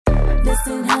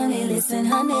Listen, honey, listen,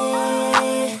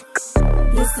 honey.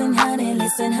 Listen, honey,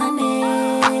 listen,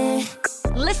 honey.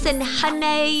 Listen,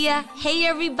 honey. Hey,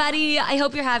 everybody. I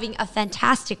hope you're having a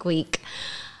fantastic week.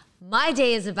 My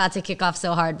day is about to kick off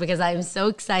so hard because I am so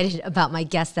excited about my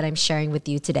guest that I'm sharing with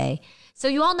you today. So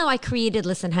you all know I created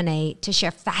Listen, honey to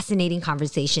share fascinating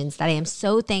conversations that I am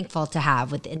so thankful to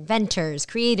have with inventors,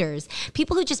 creators,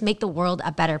 people who just make the world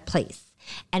a better place.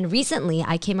 And recently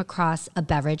I came across a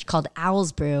beverage called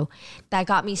Owl's Brew that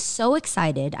got me so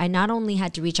excited. I not only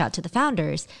had to reach out to the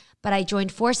founders, but I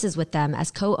joined forces with them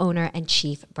as co-owner and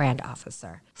chief brand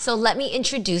officer. So let me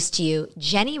introduce to you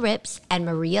Jenny Rips and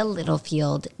Maria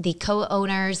Littlefield, the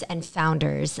co-owners and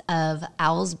founders of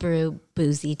Owl's Brew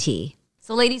Boozy Tea.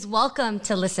 So ladies, welcome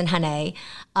to Listen, honey.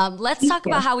 Let's talk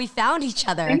about how we found each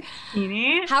other. Thanks,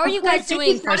 Jeannie. How are you guys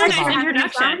doing, first of all?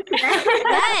 Introduction.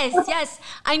 Yes.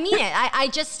 I mean it. I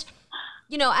just,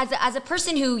 you know, as a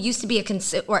person who used to be a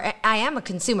consumer, or I am a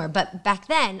consumer, but back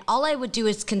then, all I would do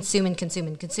is consume and consume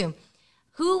and consume.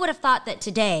 Who would have thought that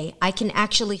today I can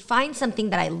actually find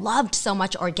something that I loved so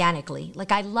much organically?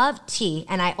 Like I loved tea,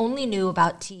 and I only knew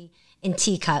about tea in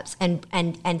teacups,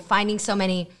 and finding so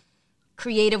many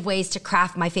creative ways to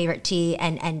craft my favorite tea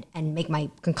and make my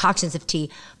concoctions of tea.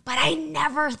 But I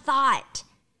never thought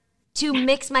to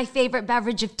mix my favorite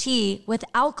beverage of tea with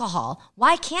alcohol.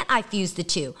 Why can't I fuse the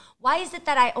two? Why is it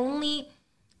that I only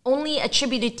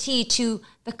attributed tea to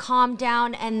the calm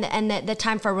down and the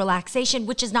time for relaxation,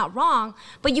 which is not wrong,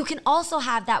 but you can also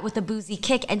have that with a boozy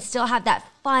kick and still have that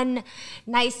fun,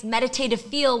 nice meditative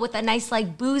feel with a nice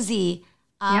like boozy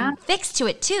fix to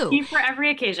it too. Tea for every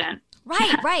occasion.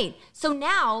 Right. So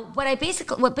now what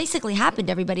basically happened,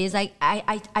 everybody, is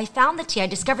I found the tea, I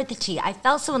discovered the tea, I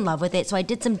fell so in love with it, so I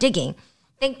did some digging.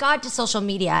 Thank God to social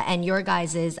media and your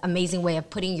guys' amazing way of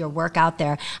putting your work out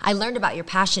there. I learned about your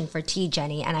passion for tea,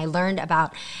 Jenny, and I learned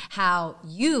about how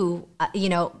you,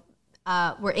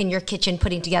 were in your kitchen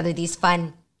putting together these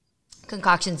fun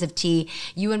concoctions of tea.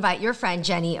 You invite your friend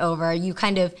Jenny over, you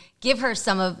kind of give her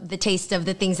some of the taste of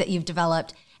the things that you've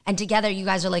developed. And together you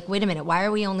guys are like, wait a minute, why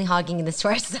are we only hogging this to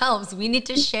ourselves? We need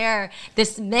to share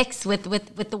this mix with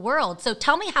the world. So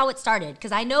tell me how it started,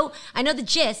 because I know the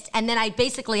gist, and then I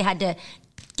basically had to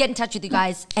get in touch with you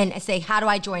guys and say, how do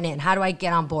I join in? How do I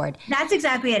get on board? That's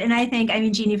exactly it. And I think,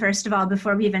 Jeannie, first of all,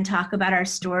 before we even talk about our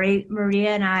story,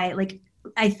 Maria and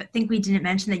I think we didn't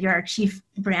mention that you're our chief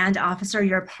brand officer.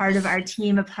 You're a part of our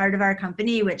team, a part of our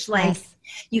company, which yes.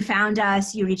 You found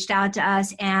us, you reached out to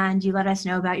us, and you let us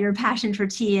know about your passion for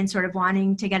tea and sort of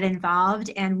wanting to get involved.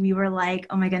 And we were like,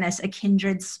 oh my goodness, a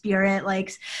kindred spirit,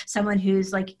 like someone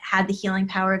who's like had the healing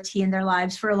power of tea in their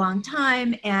lives for a long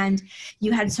time. And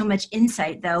you had so much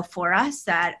insight though for us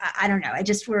that I don't know,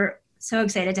 we're so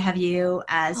excited to have you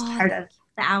as part of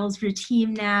the Owl's Brew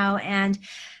team now.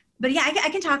 But yeah, I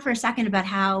can talk for a second about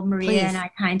how Maria and I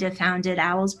kind of founded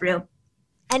Owl's Brew.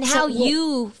 And how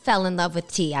you fell in love with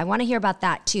tea. I want to hear about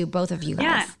that too, both of you guys.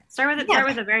 Yeah, start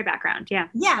with a very background, yeah.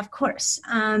 Yeah, of course.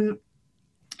 So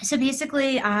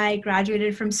basically, I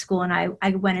graduated from school and I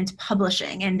went into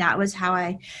publishing, and that was how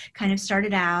I kind of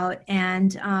started out.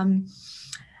 And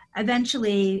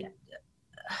eventually,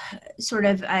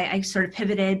 I sort of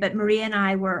pivoted, but Maria and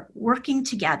I were working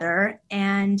together,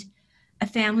 and a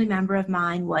family member of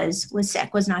mine was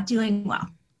sick, was not doing well.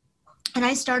 And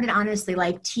I started, honestly,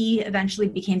 like tea eventually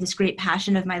became this great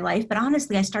passion of my life. But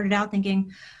honestly, I started out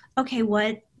thinking, okay,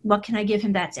 what can I give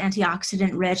him that's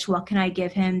antioxidant rich? What can I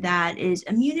give him that is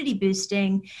immunity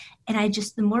boosting? And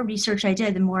the more research I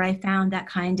did, the more I found that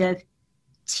kind of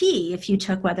tea, if you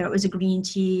took, whether it was a green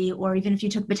tea or even if you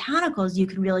took botanicals, you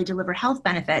could really deliver health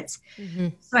benefits. Mm-hmm.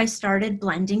 So I started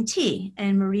blending tea,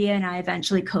 and Maria and I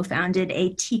eventually co-founded a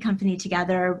tea company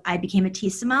together. I became a tea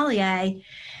sommelier.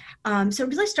 So it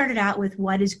really started out with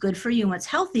what is good for you and what's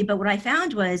healthy. But what I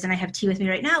found was, and I have tea with me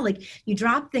right now, like you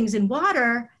drop things in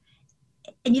water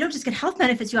and you don't just get health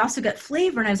benefits, you also get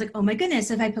flavor. And I was like, oh my goodness,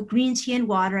 if I put green tea in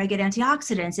water, I get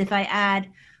antioxidants. If I add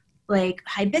like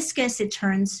hibiscus, it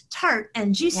turns tart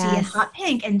and juicy and hot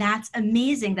pink. And that's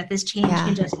amazing that this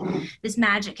change this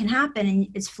magic can happen, and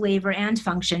it's flavor and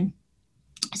function.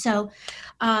 So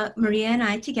Maria and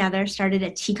I together started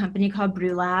a tea company called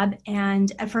Brew Lab.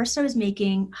 And at first I was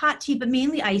making hot tea, but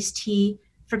mainly iced tea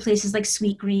for places like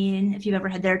Sweet Green, if you've ever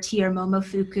had their tea, or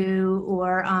Momofuku,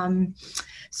 or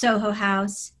Soho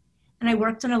House. And I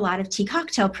worked on a lot of tea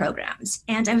cocktail programs.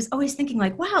 And I was always thinking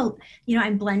like, wow,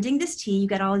 I'm blending this tea, you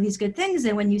get all of these good things.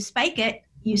 And when you spike it,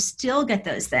 you still get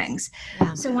those things.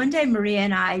 Yeah. So one day Maria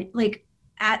and I, like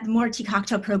at the more tea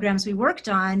cocktail programs we worked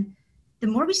on, the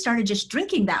more we started just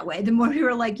drinking that way, the more we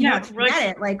were like, you know,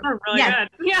 forget it. Like, we're really yeah,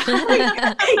 good.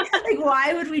 Yeah. like,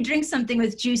 why would we drink something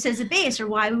with juice as a base, or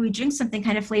why would we drink something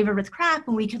kind of flavored with crap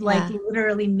when we could like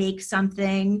literally make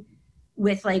something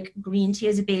with like green tea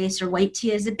as a base or white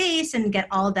tea as a base and get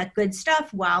all of that good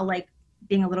stuff while like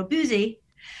being a little boozy.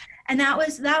 And that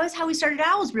was how we started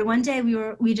Owl's Brew. One day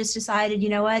we just decided, you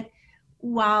know what,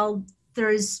 while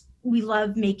we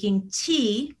love making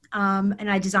tea, and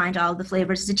I designed all of the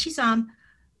flavors as a tea som,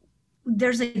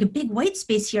 there's like a big white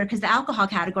space here because the alcohol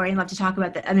category, and I'd love to talk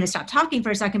about that. I'm going to stop talking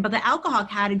for a second, but the alcohol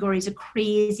category is a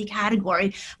crazy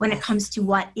category when it comes to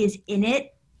what is in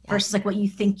it versus like what you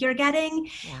think you're getting.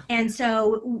 Yeah. And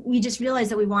so we just realized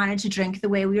that we wanted to drink the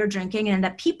way we were drinking and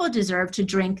that people deserve to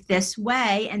drink this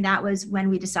way. And that was when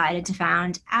we decided to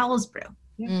found Owl's Brew.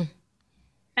 Mm.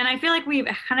 And I feel like we've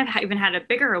kind of even had a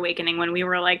bigger awakening when we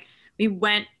were like, we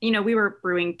were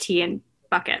brewing tea in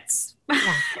buckets.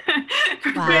 Yeah.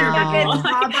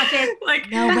 Buckets. Like,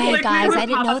 no way, like guys. we I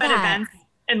didn't know that. Events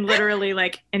and literally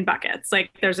like in buckets.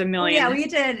 Like there's a million. Yeah, we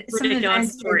did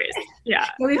ridiculous stories. Yeah.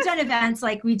 We've done events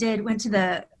like went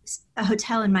to a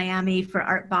hotel in Miami for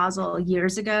Art Basel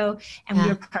years ago, and we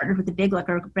were partnered with a big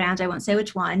liquor brand. I won't say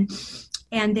which one.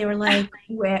 And they were like,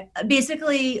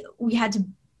 basically we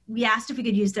asked if we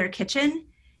could use their kitchen.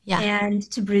 Yeah. And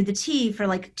to brew the tea for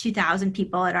like 2,000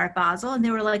 people at Art Basel. And they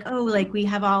were like, oh, like we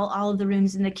have all of the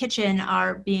rooms in the kitchen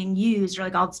are being used, or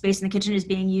like all the space in the kitchen is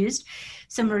being used.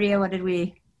 So Maria, what did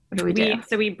we do?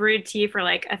 So we brewed tea for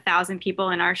like 1,000 people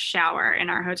in our shower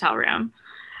in our hotel room.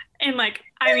 And like,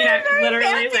 I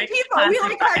literally like people. We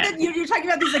like you're talking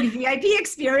about these like VIP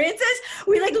experiences.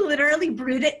 We like literally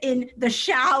brewed it in the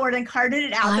shower and carted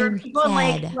it out. There were people in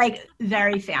like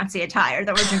very fancy attire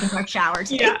that were drinking our shower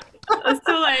tea. Yeah.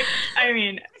 So like,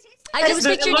 I just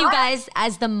pictured you guys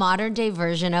as the modern day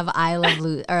version of I Love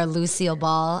Lucille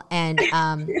Ball, and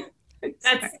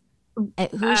that's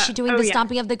who is she doing the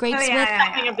stomping of the grapes with?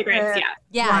 Stomping of the grapes,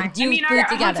 yeah. Our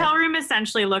hotel room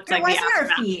essentially looked like the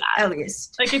aftermath. Our feet, at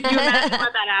least. Like if you imagine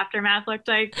what that aftermath looked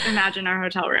like, imagine our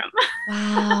hotel room.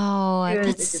 Wow,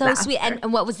 that's so sweet.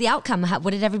 And what was the outcome?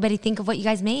 What did everybody think of what you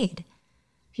guys made?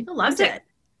 People loved it.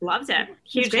 Loved it.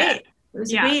 Huge. It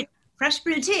was great. Fresh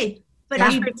brew tea. But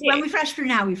when we fresh brew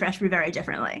now, we fresh brew very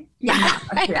differently. Yeah.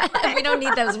 We don't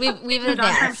need those. We've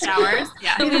advanced. Showers.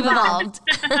 Yeah. We've evolved.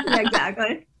 Yeah,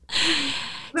 exactly.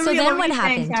 So then what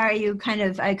happened? Sarah,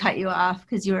 I cut you off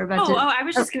because you were about to. Oh, I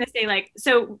was just going to say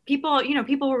so people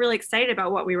were really excited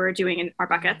about what we were doing in our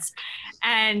buckets,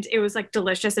 and it was like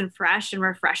delicious and fresh and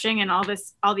refreshing and all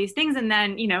these things. And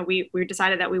then, we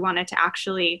decided that we wanted to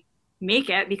actually make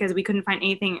it because we couldn't find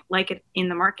anything like it in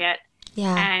the market.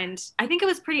 Yeah. And I think it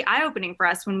was pretty eye-opening for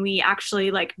us when we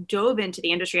actually like dove into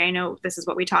the industry. I know this is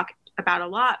what we talk about a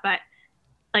lot, but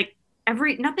like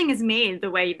nothing is made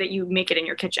the way that you make it in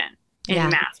your kitchen in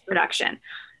mass production.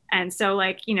 And so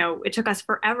like, it took us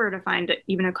forever to find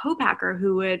even a co-packer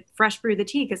who would fresh brew the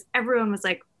tea, because everyone was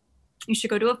like, you should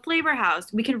go to a flavor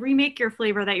house. We can remake your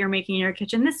flavor that you're making in your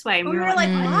kitchen this way. And we were like,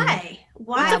 why?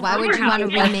 Why would you want to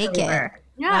remake it?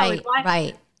 Yeah.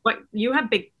 Right. What, you have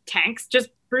big tanks, just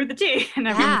brew the tea. And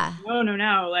everyone's like,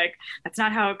 no, like that's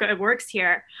not how it works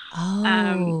here.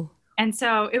 Oh. And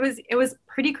so it was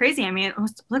pretty crazy. I mean, it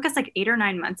took us like 8 or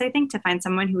 9 months, I think, to find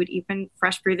someone who would even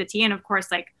fresh brew the tea. And of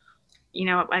course, like,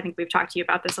 I think we've talked to you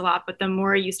about this a lot, but the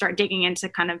more you start digging into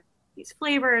kind of these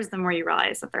flavors, the more you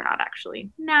realize that they're not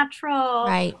actually natural.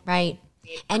 Right.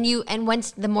 And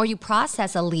the more you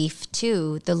process a leaf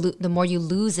too, the more you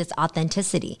lose its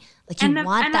authenticity. Like you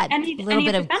want that little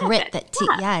bit of grit that tea.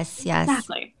 Yes.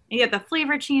 Exactly. Yeah, the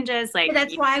flavor changes. Like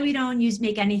that's why we don't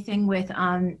make anything with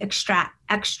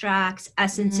extracts,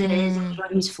 essences. We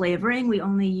don't use flavoring. We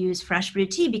only use fresh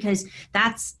brewed tea because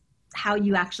that's how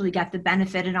you actually get the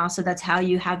benefit, and also that's how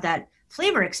you have that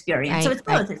flavor experience. Right, so it's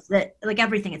both. It's like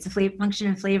everything. It's a flavor, function,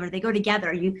 and flavor. They go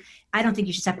together. I don't think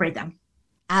you should separate them.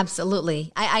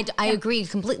 Absolutely. I agree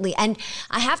completely. And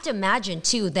I have to imagine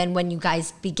too, then when you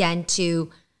guys began to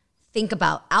think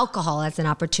about alcohol as an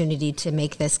opportunity to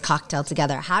make this cocktail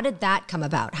together, how did that come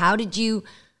about?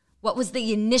 What was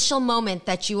the initial moment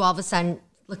that you all of a sudden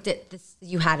looked at this?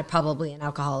 You had probably an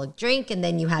alcoholic drink, and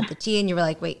then you had the tea, and you were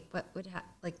like, wait,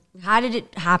 how did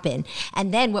it happen?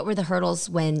 And then what were the hurdles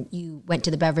when you went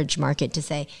to the beverage market to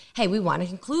say, hey, we want to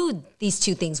include these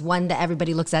two things, one that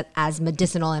everybody looks at as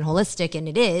medicinal and holistic, and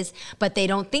it is, but they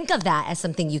don't think of that as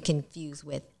something you can fuse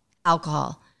with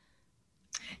alcohol?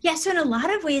 Yeah, so in a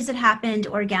lot of ways it happened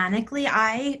organically.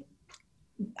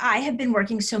 I have been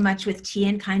working so much with tea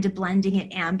and kind of blending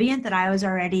it ambient that I was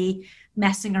already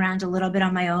messing around a little bit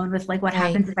on my own with like what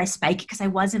happens if I spike it, because I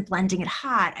wasn't blending it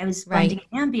hot. I was blending it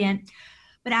ambient.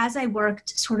 But as I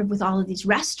worked sort of with all of these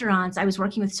restaurants, I was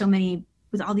working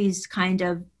with all these kind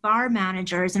of bar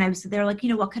managers, and they're like,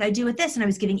 what could I do with this? And I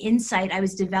was getting insight. I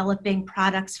was developing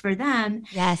products for them.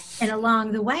 Yes. And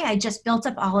along the way, I just built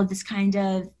up all of this kind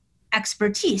of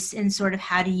expertise in sort of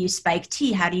how do you spike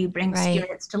tea? How do you bring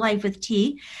spirits to life with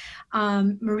tea?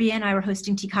 Maria and I were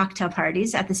hosting tea cocktail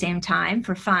parties at the same time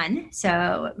for fun.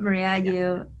 So Maria,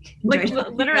 you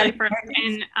literally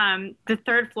in the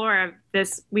third floor of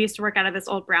this, we used to work out of this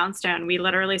old brownstone. We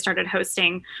literally started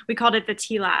hosting, we called it the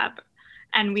Tea Lab.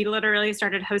 And we literally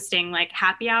started hosting like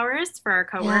happy hours for our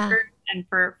coworkers and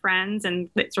for friends, and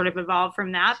it sort of evolved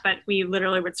from that. But we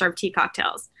literally would serve tea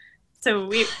cocktails. So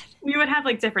we would have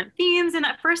like different themes. And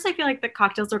at first I feel like the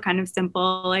cocktails were kind of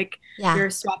simple. Like you're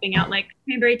swapping out like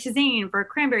cranberry tisane for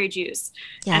cranberry juice.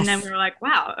 Yes. And then we were like,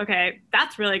 wow, okay,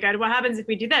 that's really good. What happens if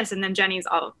we do this? And then Jenny's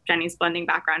blending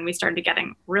background, we started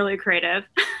getting really creative.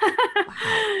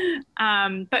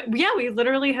 Wow. But yeah, we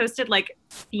literally hosted like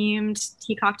themed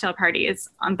tea cocktail parties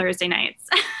on Thursday nights.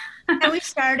 And we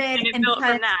started and built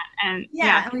from that. And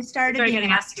and we started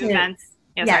getting asked to do events.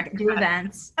 Do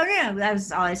events. Oh no, that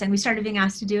was all I was saying. We started being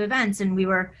asked to do events, and we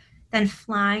were then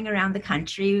flying around the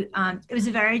country. It was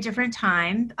a very different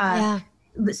time.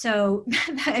 So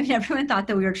I mean, everyone thought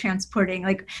that we were transporting,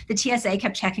 like the TSA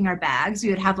kept checking our bags. We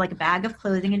would have like a bag of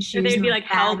clothing and shoes. They'd be like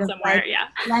held somewhere,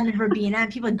 lemon verbena,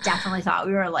 and people definitely thought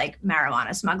we were like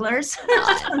marijuana smugglers.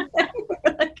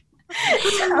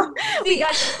 So we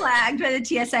got flagged by the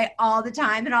TSA all the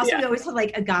time, and also we always had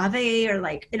like agave or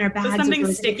like in our bags.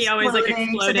 Something sticky always like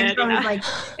exploded. So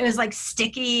it was like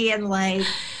sticky and like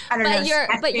I don't know.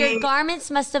 But your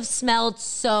garments must have smelled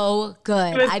so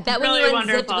good. I bet really when you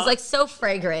wonderful. unzipped, it was like so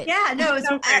fragrant. Yeah, no, it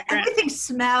was everything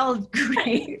smelled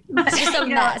great. It's just a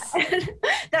mess.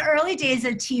 The early days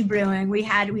of tea brewing, we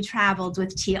traveled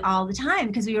with tea all the time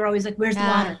because we were always like, "Where's the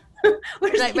water?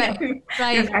 Where's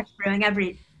fresh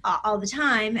brewing all the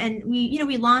time." And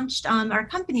we launched our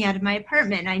company out of my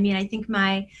apartment. I mean, I think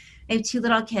I have two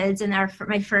little kids, and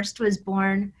my first was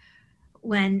born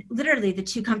when literally the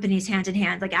two companies hand in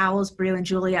hand, like Owl's Brew and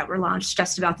Juliet, were launched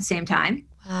just about the same time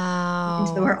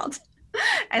into the world.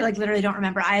 I like literally don't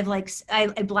remember. I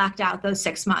blacked out those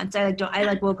 6 months.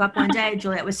 I woke up one day,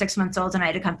 Juliet was 6 months old, and I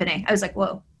had a company. I was like,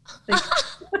 whoa.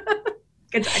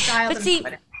 Good child. But see,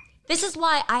 this is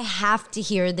why I have to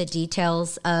hear the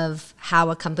details of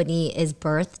how a company is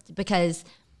birthed, because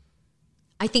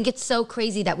I think it's so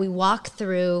crazy that we walk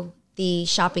through the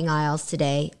shopping aisles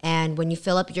today, and when you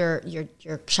fill up your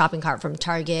shopping cart from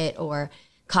Target or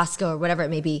Costco or whatever it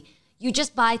may be, you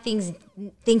just buy things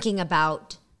thinking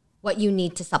about what you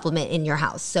need to supplement in your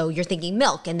house. So you're thinking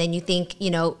milk, and then you think,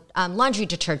 laundry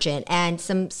detergent and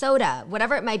some soda,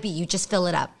 whatever it might be, you just fill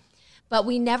it up. But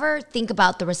we never think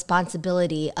about the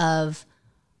responsibility of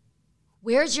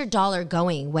where's your dollar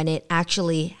going when it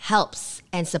actually helps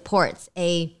and supports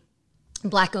a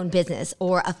Black-owned business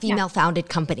or a female-founded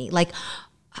company. Like,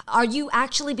 are you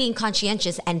actually being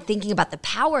conscientious and thinking about the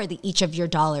power that each of your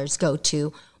dollars go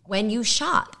to when you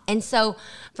shop? And so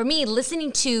for me,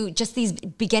 listening to just these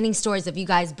beginning stories of you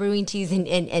guys brewing teas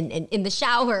in the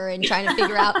shower and trying to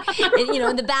figure out,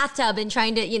 in the bathtub and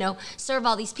trying to, serve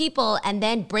all these people and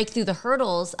then break through the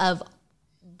hurdles of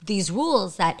these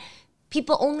rules that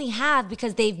people only have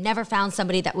because they've never found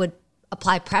somebody that would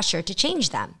apply pressure to change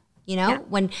them.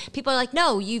 When people are like,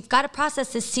 no, you've got to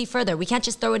process this tea further. We can't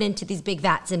just throw it into these big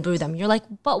vats and brew them. You're like,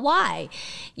 but why?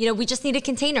 We just need a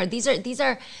container. These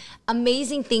are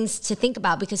amazing things to think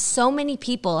about because so many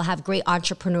people have great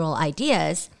entrepreneurial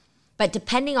ideas, but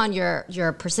depending on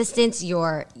your persistence,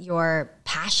 your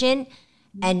passion,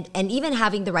 and even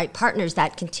having the right partners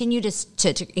that continue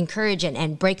to encourage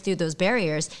and break through those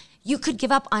barriers, you could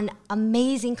give up on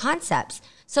amazing concepts.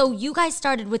 So you guys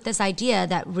started with this idea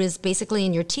that was basically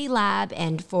in your tea lab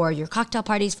and for your cocktail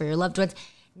parties for your loved ones.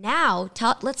 Now,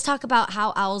 let's talk about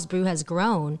how Owl's Brew has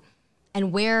grown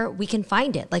and where we can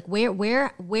find it. Like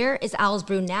where is Owl's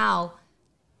Brew now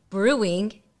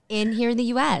brewing here in the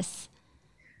U.S.?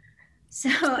 So,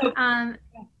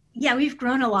 we've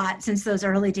grown a lot since those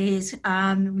early days.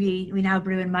 We now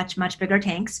brew in much, much bigger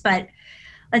tanks, but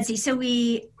let's see. So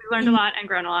we learned a lot and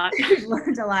grown a lot. We've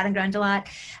learned a lot and grown a lot.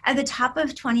 At the top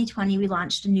of 2020, we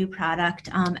launched a new product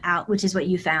out, which is what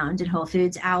you found in Whole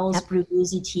Foods, Owl's Brew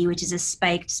Boozy Tea, which is a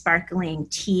spiked sparkling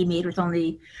tea made with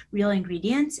only real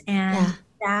ingredients. And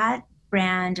that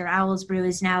brand, or Owl's Brew,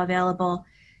 is now available.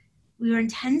 We were in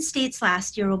 10 states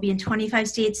last year. We'll be in 25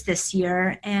 states this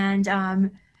year. And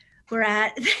we're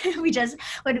at, we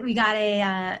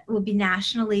got we'll be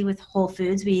nationally with Whole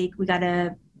Foods. We got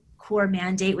a core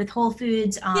mandate with Whole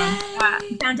Foods.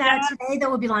 We found out today that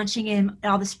we'll be launching in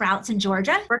all the Sprouts in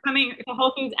Georgia. We're coming to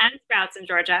Whole Foods and Sprouts in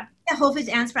Georgia. Yeah, Whole Foods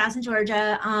and Sprouts in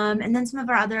Georgia. And then some of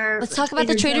our other. Let's talk about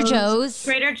the Trader Joe's.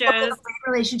 Trader Joe's.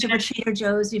 Relationship with Trader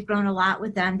Joe's. We've grown a lot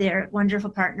with them. They're wonderful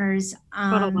partners.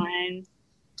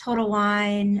 Total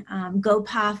Wine,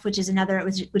 GoPuff, which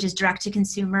is direct to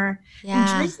consumer.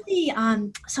 Yeah.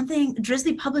 And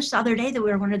Drizzly published the other day that we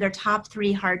were one of their top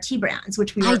 3 hard tea brands,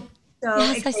 which we were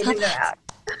excited about.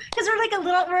 Because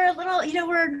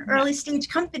we're an early stage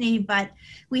company, but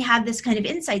we have this kind of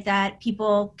insight that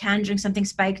people can drink something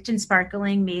spiked and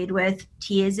sparkling made with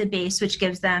tea as a base, which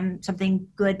gives them something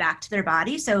good back to their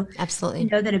body. So absolutely,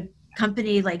 that a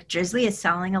company like Drizzly is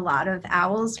selling a lot of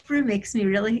Owl's Brew makes me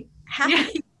really happy.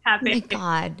 Yeah. Happy. Oh my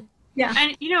God. Yeah.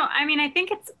 And, I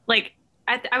think it's like,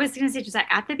 I was going to say just that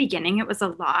at the beginning, it was a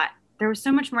lot. There was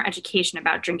so much more education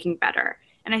about drinking better.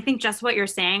 And I think just what you're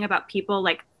saying about people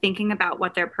like thinking about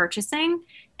what they're purchasing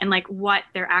and like what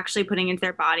they're actually putting into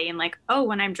their body and like, oh,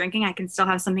 when I'm drinking, I can still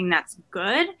have something that's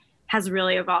good has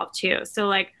really evolved too. So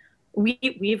like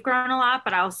we've grown a lot,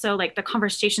 but also like the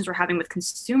conversations we're having with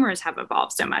consumers have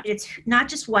evolved so much. It's not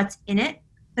just what's in it,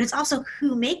 but it's also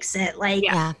who makes it. Like,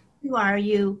 who are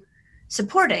you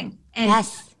supporting? And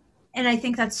I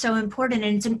think that's so important.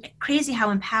 And it's crazy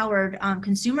how empowered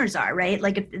consumers are, right?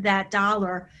 Like if that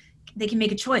dollar, they can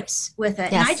make a choice with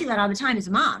it. And I do that all the time as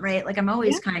a mom, right? Like I'm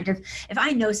always kind of, if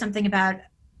I know something about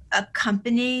a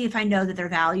company, if I know that their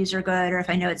values are good, or if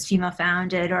I know it's female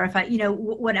founded, or if I,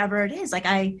 whatever it is, like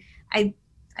I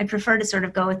prefer to sort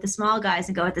of go with the small guys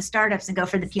and go with the startups and go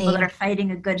for the people that are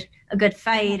fighting a good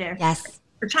fight or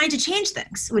trying to change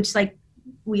things, which like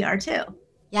we are too.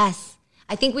 Yes.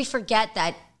 I think we forget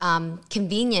that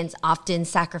convenience often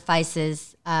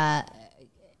sacrifices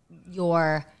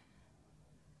your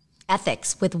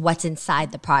ethics with what's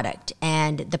inside the product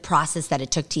and the process that it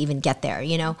took to even get there.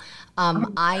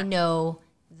 I know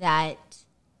that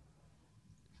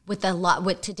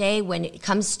with today, when it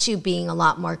comes to being a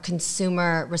lot more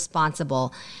consumer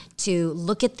responsible, to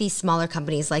look at these smaller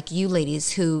companies like you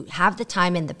ladies who have the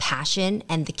time and the passion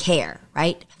and the care,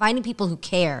 right? Finding people who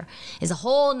care is a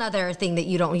whole nother thing that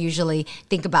you don't usually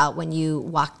think about when you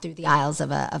walk through the aisles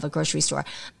of a grocery store.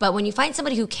 But when you find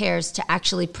somebody who cares to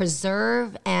actually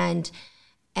preserve and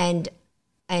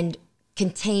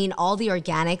contain all the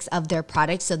organics of their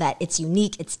product so that it's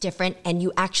unique, it's different, and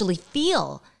you actually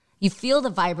feel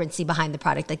the vibrancy behind the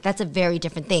product. Like that's a very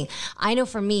different thing. I know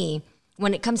for me,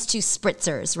 when it comes to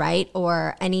spritzers, right,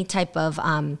 or any type of,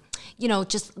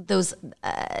 just those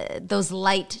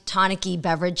light tonic-y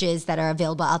beverages that are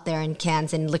available out there in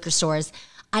cans in liquor stores,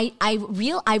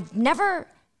 I've never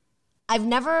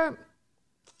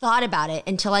thought about it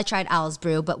until I tried Owl's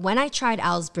Brew. But when I tried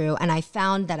Owl's Brew and I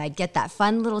found that I'd get that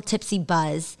fun little tipsy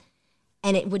buzz,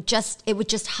 and it would just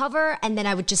hover, and then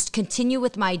I would just continue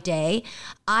with my day,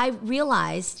 I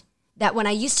realized that when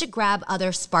I used to grab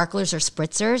other sparklers or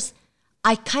spritzers,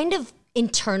 I kind of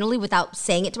internally, without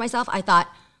saying it to myself, I thought,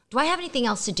 do I have anything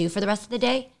else to do for the rest of the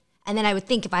day? And then I would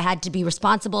think if I had to be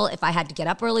responsible, if I had to get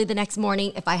up early the next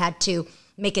morning, if I had to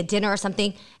make a dinner or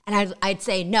something, and I'd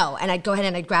say no, and I'd go ahead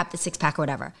and I'd grab the 6-pack or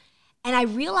whatever. And I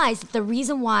realized that the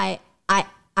reason why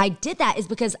I did that is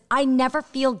because I never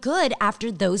feel good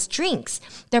after those drinks.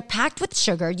 They're packed with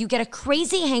sugar. You get a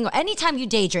crazy hangover. Anytime you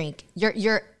day drink,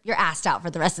 you're assed out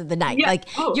for the rest of the night. Yeah.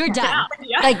 You're done.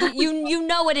 Yeah. Like you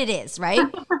know what it is, right?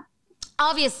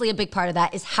 Obviously, a big part of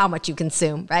that is how much you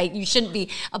consume, right? You shouldn't be,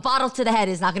 a bottle to the head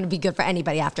is not going to be good for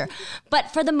anybody after. But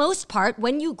for the most part,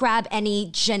 when you grab any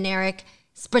generic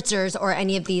spritzers or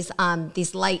any of these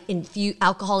light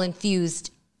alcohol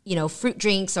infused, fruit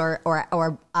drinks or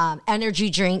energy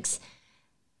drinks,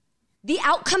 the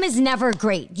outcome is never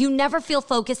great. You never feel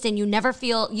focused, and you never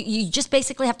feel, you just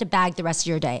basically have to bag the rest of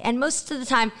your day. And most of the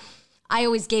time, I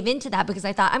always gave into that because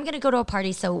I thought, I'm going to go to a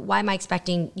party, so why am I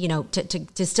expecting,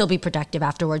 to still be productive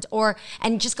afterwards,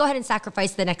 and just go ahead and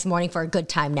sacrifice the next morning for a good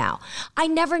time now. I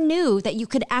never knew that you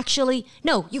could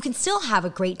you can still have a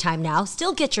great time now,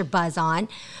 still get your buzz on,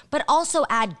 but also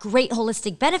add great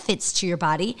holistic benefits to your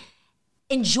body.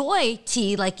 Enjoy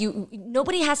tea,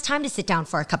 nobody has time to sit down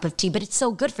for a cup of tea, but it's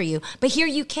so good for you. But here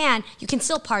you can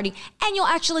still party, and you'll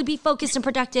actually be focused and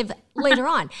productive later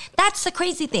on. That's the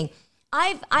crazy thing.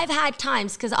 I've had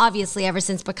times, because obviously ever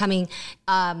since becoming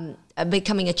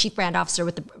a chief brand officer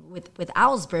with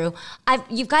Owl's Brew,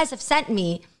 you guys have sent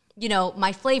me,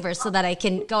 my flavors so that I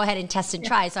can go ahead and test and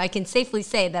try. So I can safely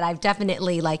say that I've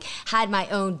definitely had my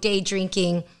own day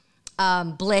drinking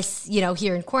bliss,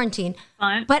 here in quarantine.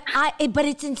 Fun. But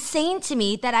it's insane to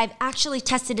me that I've actually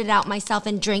tested it out myself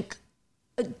and drink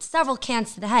several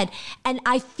cans to the head, and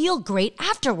I feel great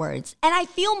afterwards, and I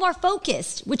feel more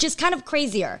focused, which is kind of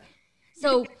crazier.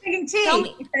 So drinking tea. tell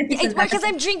me, it's because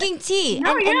I'm drinking tea.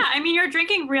 No, I mean, you're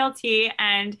drinking real tea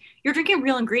and you're drinking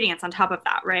real ingredients on top of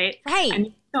that, right? Right.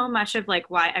 And so much of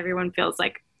like why everyone feels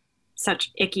like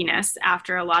such ickiness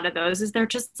after a lot of those is they're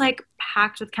just like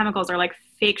packed with chemicals or like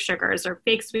fake sugars or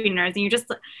fake sweeteners, and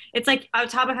it's like on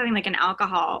top of having like an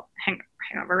alcohol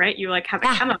hangover, right? You like have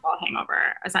a chemical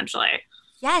hangover essentially.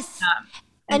 Yes.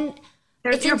 And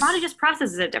your body just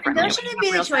processes it differently. And those shouldn't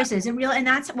be the choices, and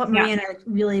that's what Maria and I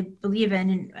really believe in,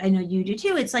 and I know you do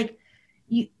too. It's like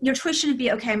your choice shouldn't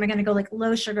be, okay, am I going to go like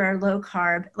low sugar, low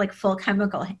carb, like full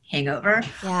chemical hangover,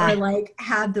 or like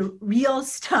have the real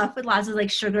stuff with lots of like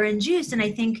sugar and juice. And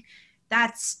I think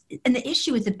and the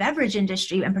issue with the beverage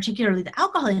industry, and particularly the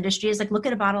alcohol industry, is like, look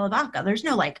at a bottle of vodka. There's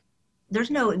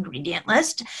no ingredient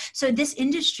list. So this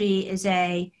industry is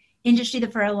a industry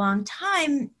that for a long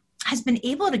time has been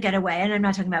able to get away, and I'm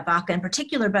not talking about vodka in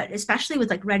particular, but especially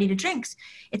with like ready to drinks,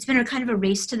 it's been a kind of a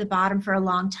race to the bottom for a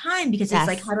long time, because it's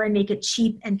like, how do I make it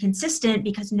cheap and consistent,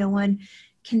 because no one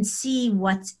can see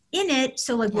what's in it.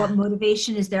 So like what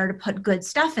motivation is there to put good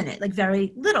stuff in it? Like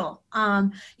very little.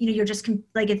 You're just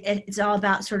like, it's all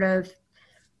about sort of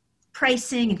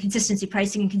pricing and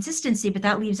consistency, but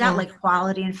that leaves out like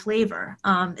quality and flavor,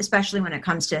 especially when it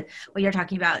comes to what you're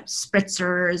talking about,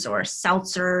 spritzers or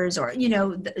seltzers, or,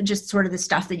 just sort of the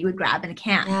stuff that you would grab in a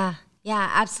can.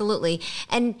 Yeah, absolutely.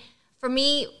 And for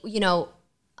me,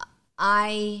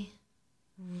 I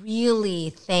really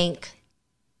think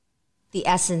the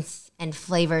essence and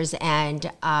flavors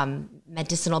and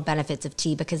medicinal benefits of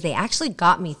tea, because they actually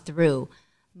got me through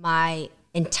my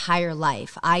entire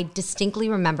life. I distinctly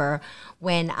remember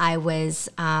when I was,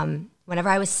 whenever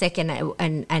I was sick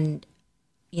and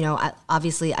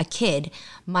obviously a kid,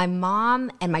 my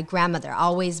mom and my grandmother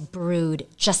always brewed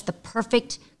just the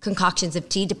perfect concoctions of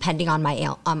tea depending on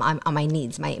my on my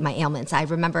needs, my ailments. I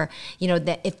remember,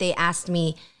 that if they asked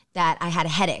me that I had a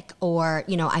headache, or,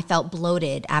 I felt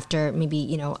bloated after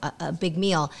maybe, a big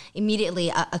meal, immediately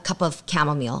a cup of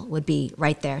chamomile would be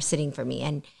right there sitting for me.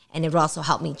 And it would also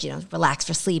help me, relax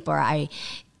for sleep. Or I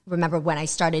remember when I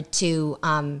started to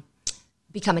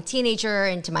become a teenager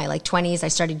into my 20s, I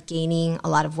started gaining a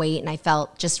lot of weight, and I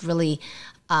felt just really,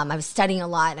 I was studying a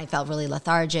lot and I felt really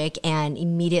lethargic. And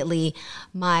immediately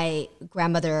my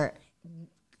grandmother,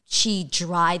 she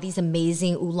dried these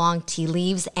amazing oolong tea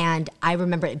leaves, and I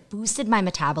remember it boosted my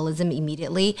metabolism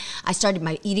immediately.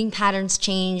 My eating patterns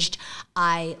changed.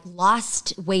 I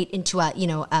lost weight into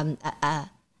a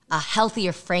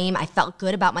healthier frame. I felt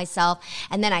good about myself.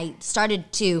 And then I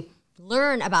started to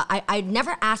learn about, I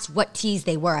never asked what teas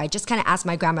they were. I just kind of asked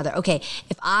my grandmother, okay,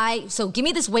 so give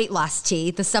me this weight loss tea,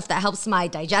 the stuff that helps my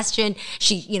digestion.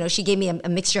 She gave me a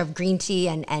mixture of green tea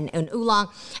and oolong.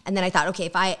 And then I thought, okay,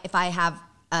 if I have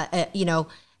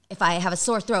if I have a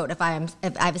sore throat, if I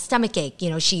have a stomach ache,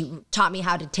 she taught me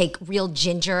how to take real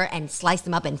ginger and slice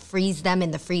them up and freeze them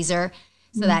in the freezer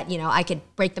so that, I could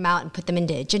break them out and put them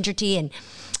into ginger tea. And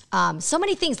so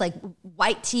many things, like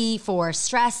white tea for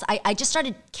stress. I just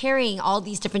started carrying all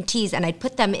these different teas, and I'd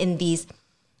put them in these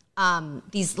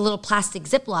little plastic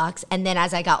Ziplocs. And then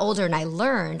as I got older and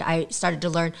I started to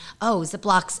learn,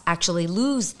 Ziplocs actually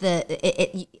lose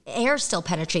air still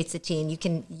penetrates the tea, and you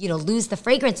can, lose the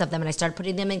fragrance of them. And I started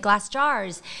putting them in glass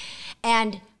jars.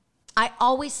 And I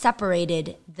always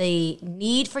separated the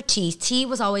need for tea. Tea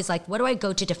was always like, what do I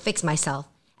go to fix myself?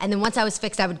 And then once I was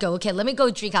fixed, I would go, okay, let me go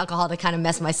drink alcohol to kind of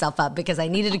mess myself up because I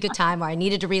needed a good time or I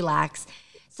needed to relax.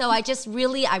 So I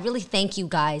really thank you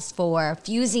guys for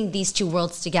fusing these two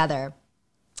worlds together.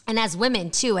 And as women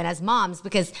too, and as moms,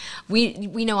 because we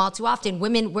know all too often,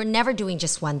 women, we're never doing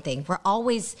just one thing. We're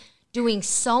always doing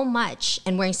so much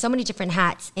and wearing so many different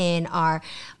hats in our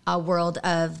world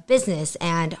of business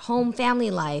and home family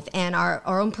life and our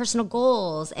own personal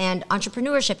goals and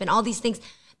entrepreneurship and all these things.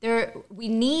 We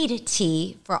need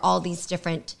tea for all these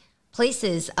different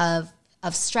places of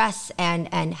stress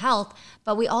and health,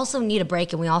 but we also need a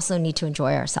break, and we also need to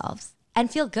enjoy ourselves and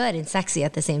feel good and sexy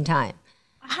at the same time.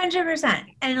 100%.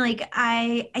 And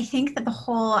I think that the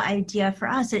whole idea for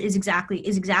us is exactly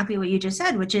what you just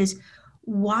said, which is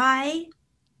why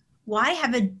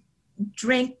have a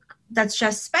drink that's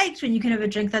just spiked when you can have a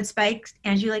drink that's spiked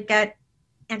and you get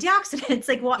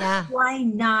antioxidants? Why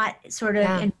not sort of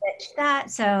enrich that?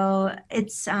 So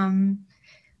it's,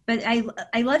 but But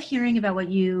I love hearing about what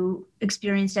you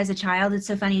experienced as a child. It's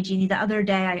so funny, Jeannie. The other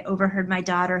day, I overheard my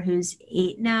daughter, who's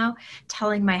 8 now,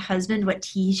 telling my husband what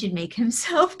tea he should make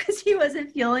himself because he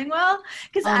wasn't feeling well.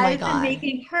 Because I've been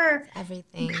making her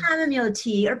everything, chamomile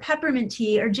tea or peppermint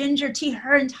tea or ginger tea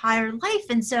her entire life.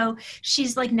 And so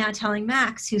she's like now telling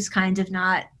Max, who's kind of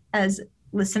not as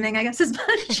listening, I guess, as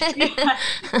much.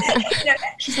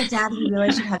 She's like, Dad, we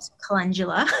really should have some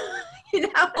calendula.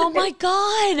 Oh my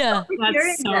God.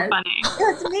 That's so funny.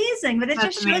 That's amazing. But it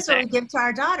just shows what we give to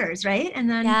our daughters, right? And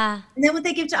then what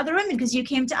they give to other women, because you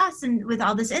came to us and with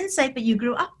all this insight, but you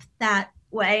grew up that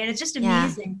way. And it's just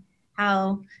amazing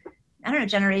how, I don't know,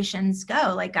 generations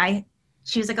go. Like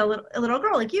she was like a little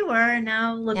girl like you were, and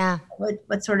now look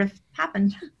what sort of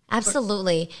happened.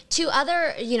 Absolutely. To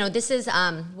other, this is,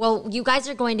 you guys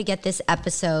are going to get this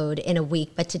episode in a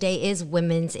week, but today is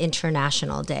Women's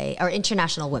International Day, or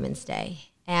International Women's Day.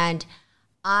 And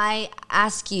I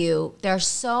ask you, there are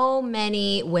so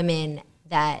many women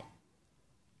that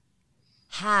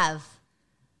have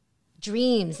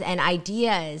dreams and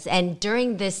ideas. And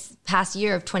during this past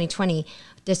year of 2020,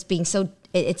 it's been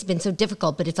so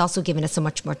difficult, but it's also given us so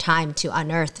much more time to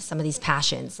unearth some of these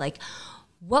passions. Like,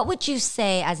 what would you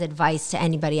say as advice to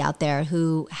anybody out there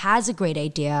who has a great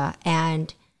idea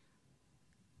and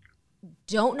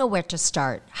don't know where to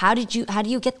start? How do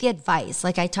you get the advice?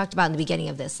 Like I talked about in the beginning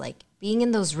of this, like being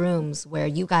in those rooms where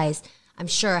you guys, I'm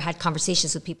sure, had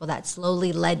conversations with people that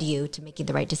slowly led you to making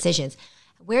the right decisions.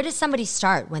 Where does somebody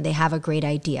start when they have a great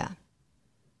idea?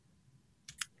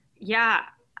 Yeah,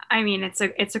 I mean, it's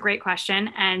a great question.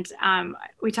 And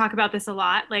we talk about this a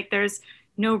lot. Like there's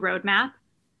no roadmap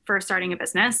for starting a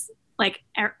business, like,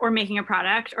 or making a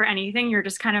product or anything. You're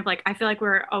just kind of like, I feel like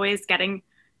we're always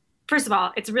first of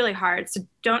all, it's really hard. So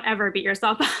don't ever beat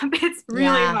yourself up. It's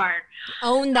really hard.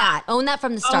 Own that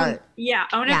from the start.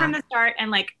 Own it from the start, and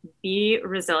like, be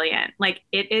resilient. Like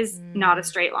it is not a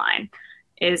straight line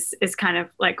is kind of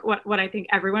like what I think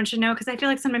everyone should know. Cause I feel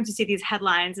like sometimes you see these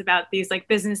headlines about these like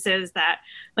businesses that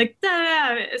like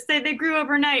say they grew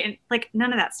overnight, and like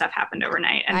none of that stuff happened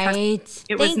overnight. And right.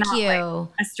 It was not like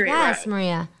a straight road. Yes,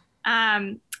 Maria.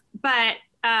 But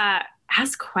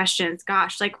ask questions.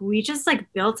 Gosh, like we just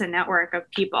like built a network of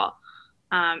people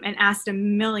and asked a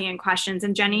million questions.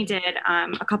 And Jenny did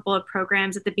a couple of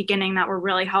programs at the beginning that were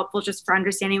really helpful just for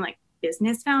understanding like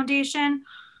business foundation.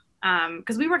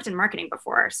 Because we worked in marketing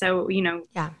before. So,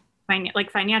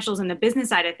 like financials and the business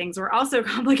side of things were also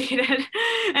complicated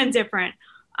and different.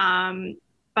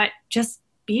 But just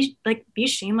be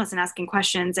shameless in asking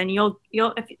questions, and you'll,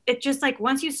 if it just like,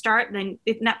 once you start, then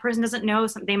if that person doesn't know,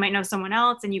 they might know someone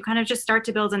else, and you kind of just start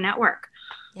to build a network.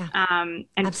 Yeah. And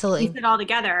absolutely piece it all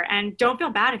together, and don't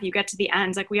feel bad if you get to the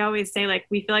end. Like we always say, like,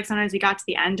 we feel like sometimes we got to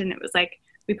the end and it was like,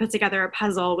 we put together a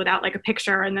puzzle without like a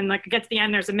picture, and then like it gets to the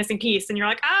end, there's a missing piece, and you're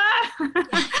like,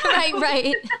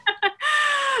 right.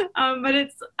 But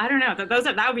it's, I don't know,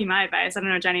 that would be my advice. I don't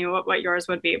know, Jenny, what yours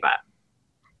would be, but.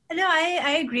 No,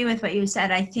 I agree with what you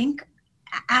said. I think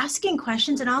asking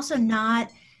questions, and also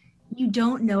you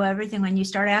don't know everything when you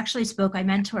start. I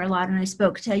mentor a lot, and I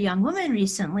spoke to a young woman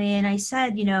recently, and I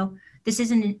said, this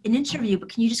isn't an interview, but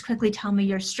can you just quickly tell me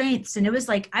your strengths? And it was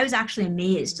like, I was actually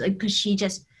amazed, like, because she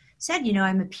just said,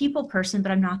 I'm a people person,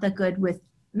 but I'm not that good with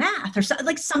math or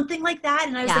something like that.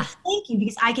 And I was like, thank you,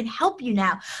 because I can help you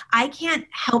now. I can't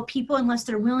help people unless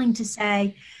they're willing to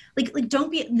say,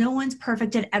 no one's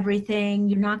perfect at everything.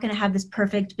 You're not going to have this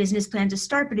perfect business plan to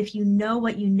start. But if you know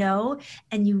what you know,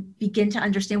 and you begin to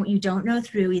understand what you don't know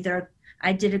through either,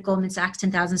 I did a Goldman Sachs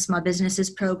 10,000 Small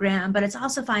Businesses program, but it's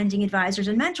also finding advisors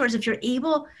and mentors. If you're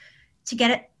able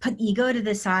to put ego to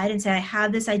the side and say, I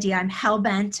have this idea, I'm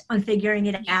hell-bent on figuring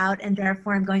it out, and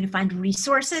therefore I'm going to find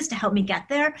resources to help me get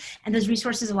there. And those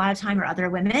resources a lot of time are other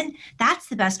women. That's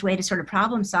the best way to sort of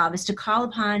problem solve, is to call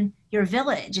upon your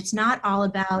village. It's not all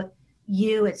about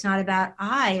you. It's not about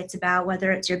it's about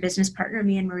whether it's your business partner,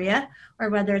 me and Maria, or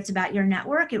whether it's about your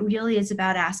network. It really is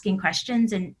about asking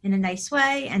questions in a nice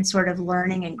way, and sort of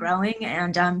learning and growing,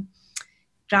 and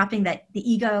dropping that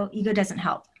the ego doesn't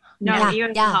help. No, you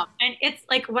have to help. And it's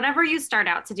like, whatever you start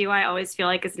out to do, I always feel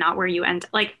like is not where you end.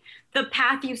 Like the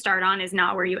path you start on is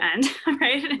not where you end.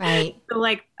 Right. So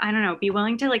like, I don't know, be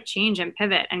willing to like change and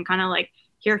pivot, and kind of like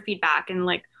hear feedback, and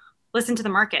like listen to the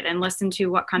market, and listen to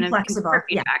what kind of feedback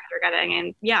you're getting,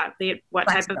 and what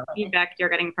type of feedback you're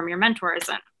getting from your mentors,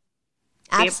 and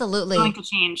absolutely willing to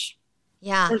change.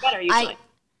 Yeah. For better, usually.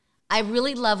 I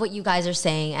really love what you guys are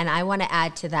saying. And I want to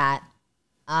add to that,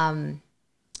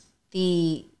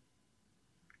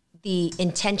 the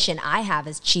intention I have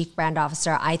as chief brand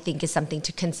officer, I think is something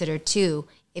to consider too,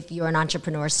 if you're an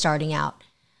entrepreneur starting out.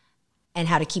 and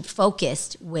how to keep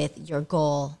focused with your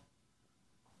goal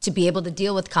to be able to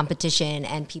deal with competition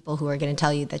and people who are going to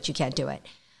tell you that you can't do it.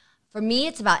 For me,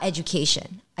 it's about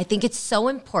education. I think it's so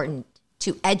important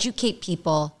to educate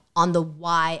people on the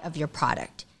why of your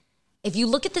product. If you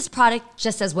look at this product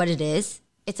just as what it is,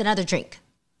 it's another drink.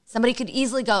 Somebody could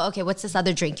easily go, okay, what's this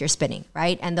other drink you're spinning,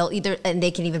 right? And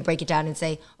they can even break it down and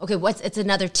say, okay, it's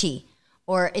another tea,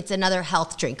 or it's another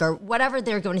health drink, or whatever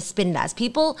they're going to spin it as.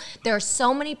 People, there are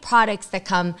so many products that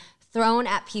come thrown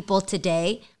at people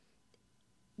today.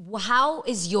 How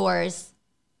is yours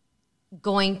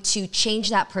going to change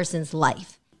that person's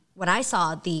life? When I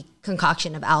saw the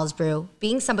concoction of Owl's Brew,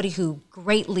 being somebody who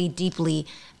greatly, deeply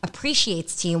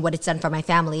appreciates tea and what it's done for my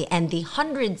family and the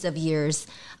hundreds of years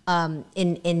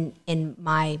in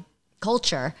my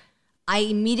culture, I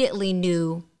immediately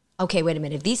knew, okay, wait a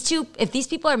minute. If these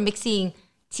people are mixing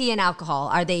tea and alcohol,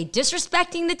 are they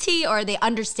disrespecting the tea, or are they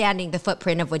understanding the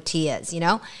footprint of what tea is, you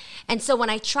know? And so when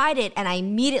I tried it and I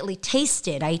immediately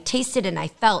tasted and I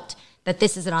felt that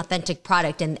this is an authentic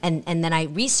product. And then I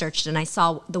researched and I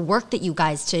saw the work that you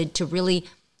guys to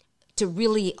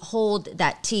really hold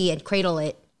that tea and cradle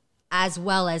it, as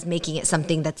well as making it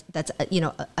something that's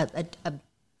a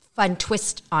fun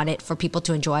twist on it for people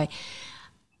to enjoy.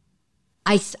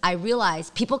 I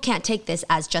realized people can't take this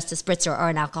as just a spritzer or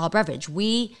an alcohol beverage.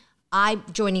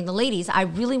 Joining the ladies, I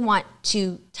really want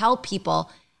to tell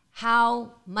people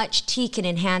how much tea can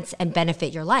enhance and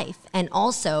benefit your life. And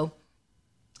also,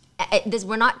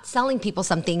 we're not selling people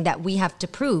something that we have to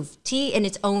prove. Tea in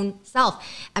its own self,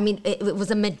 I mean, it was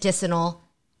a medicinal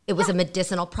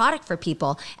product for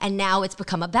people, and now it's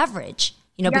become a beverage.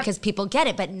 Because people get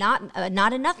it, but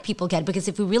not enough people get it. Because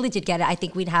if we really did get it, I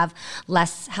think we'd have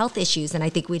less health issues, and I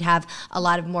think we'd have a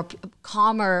lot of more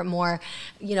calmer, more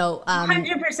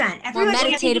 100%. More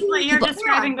meditative. What you were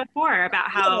describing before about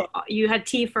how you had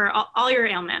tea for all your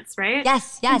ailments, right?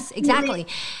 Yes, exactly.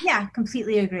 Yeah,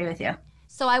 completely agree with you.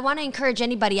 So I want to encourage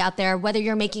anybody out there, whether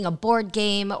you're making a board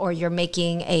game or you're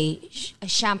making a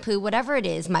shampoo, whatever it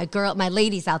is, my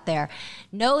ladies out there,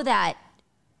 know that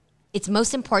it's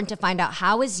most important to find out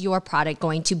how is your product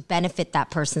going to benefit that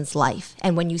person's life.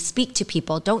 And when you speak to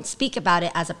people, don't speak about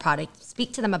it as a product.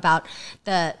 Speak to them about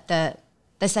the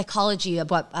psychology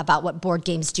of about what board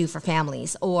games do for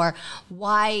families, or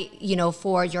why,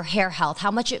 for your hair health, how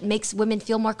much it makes women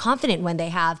feel more confident when they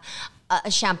have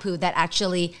a shampoo that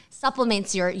actually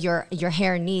supplements your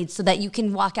hair needs, so that you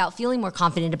can walk out feeling more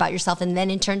confident about yourself, and then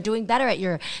in turn doing better at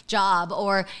your job,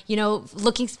 or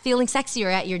feeling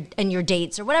sexier in your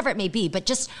dates, or whatever it may be. But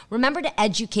just remember to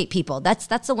educate people. That's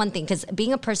the one thing, because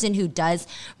being a person who does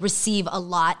receive a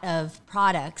lot of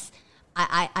products,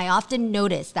 I often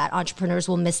notice that entrepreneurs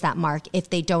will miss that mark if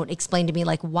they don't explain to me,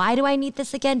 like, why do I need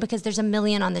this again? Because there's a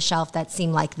million on the shelf that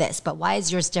seem like this, but why is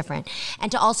yours different?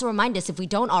 And to also remind us, if we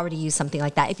don't already use something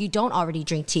like that, if you don't already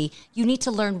drink tea, you need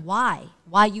to learn why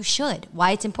you should,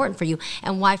 why it's important for you,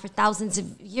 and why for thousands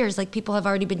of years, like, people have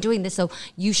already been doing this. So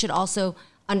you should also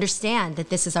understand that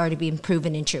this has already been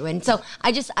proven and true. And so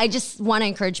I just want to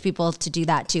encourage people to do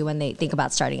that too when they think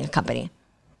about starting a company.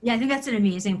 Yeah, I think that's an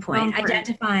amazing point.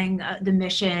 Identifying the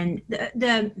mission,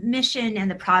 the mission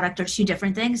and the product are two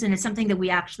different things. And it's something that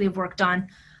we actually have worked on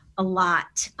a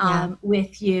lot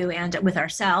with you and with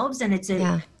ourselves. And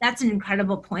that's an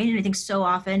incredible point. And I think so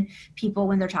often people,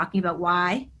 when they're talking about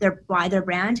why their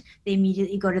brand, they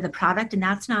immediately go to the product, and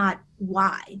that's not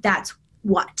why, that's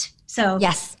what. So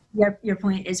yes, your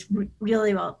point is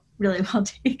really well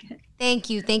taken.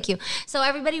 Thank you. So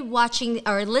everybody watching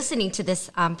or listening to this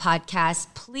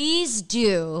podcast, please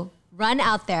do run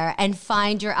out there and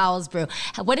find your Owl's Brew.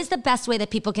 What is the best way that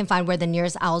people can find where the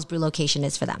nearest Owl's Brew location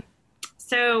is for them?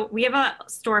 So we have a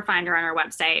store finder on our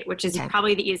website, which is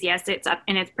probably the easiest. It's up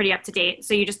and it's pretty up to date.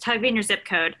 So you just type in your zip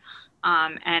code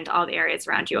and all the areas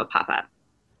around you will pop up.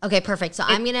 Okay, perfect. So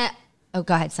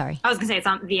go ahead. Sorry. I was going to say it's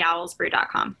on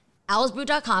theowlsbrew.com.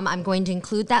 owlsbrew.com. I'm going to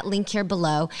include that link here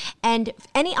below. And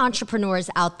any entrepreneurs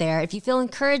out there, if you feel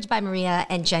encouraged by Maria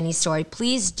and Jenny's story,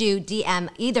 please do DM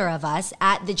either of us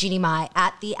at the Jeannie Mai,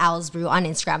 at the Owl's Brew on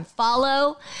Instagram.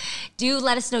 Follow. Do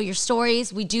let us know your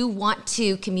stories. We do want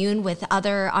to commune with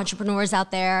other entrepreneurs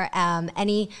out there.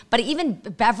 But even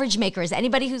beverage makers,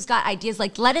 anybody who's got ideas,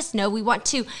 like, let us know. We want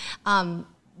to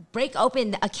break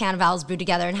open a can of Owl's Brew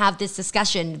together and have this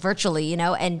discussion virtually,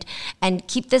 and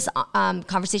keep this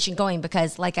conversation going,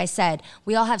 because, like I said,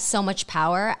 we all have so much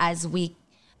power as we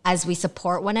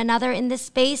support one another in this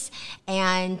space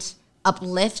and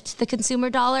uplift the consumer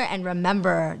dollar, and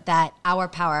remember that our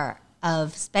power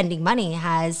of spending money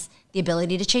has the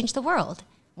ability to change the world,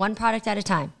 one product at a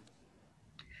time.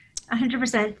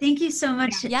 100%. Thank you so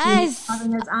much Yes. for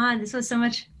having us on. This was so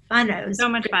much fun. It was So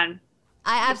much fun.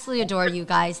 I absolutely adore you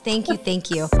guys. Thank you. Thank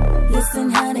you.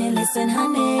 Listen, honey, listen,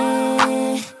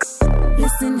 honey.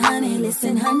 Listen, honey,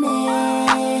 listen,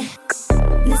 honey.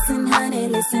 Listen, honey,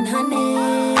 listen,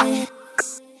 honey.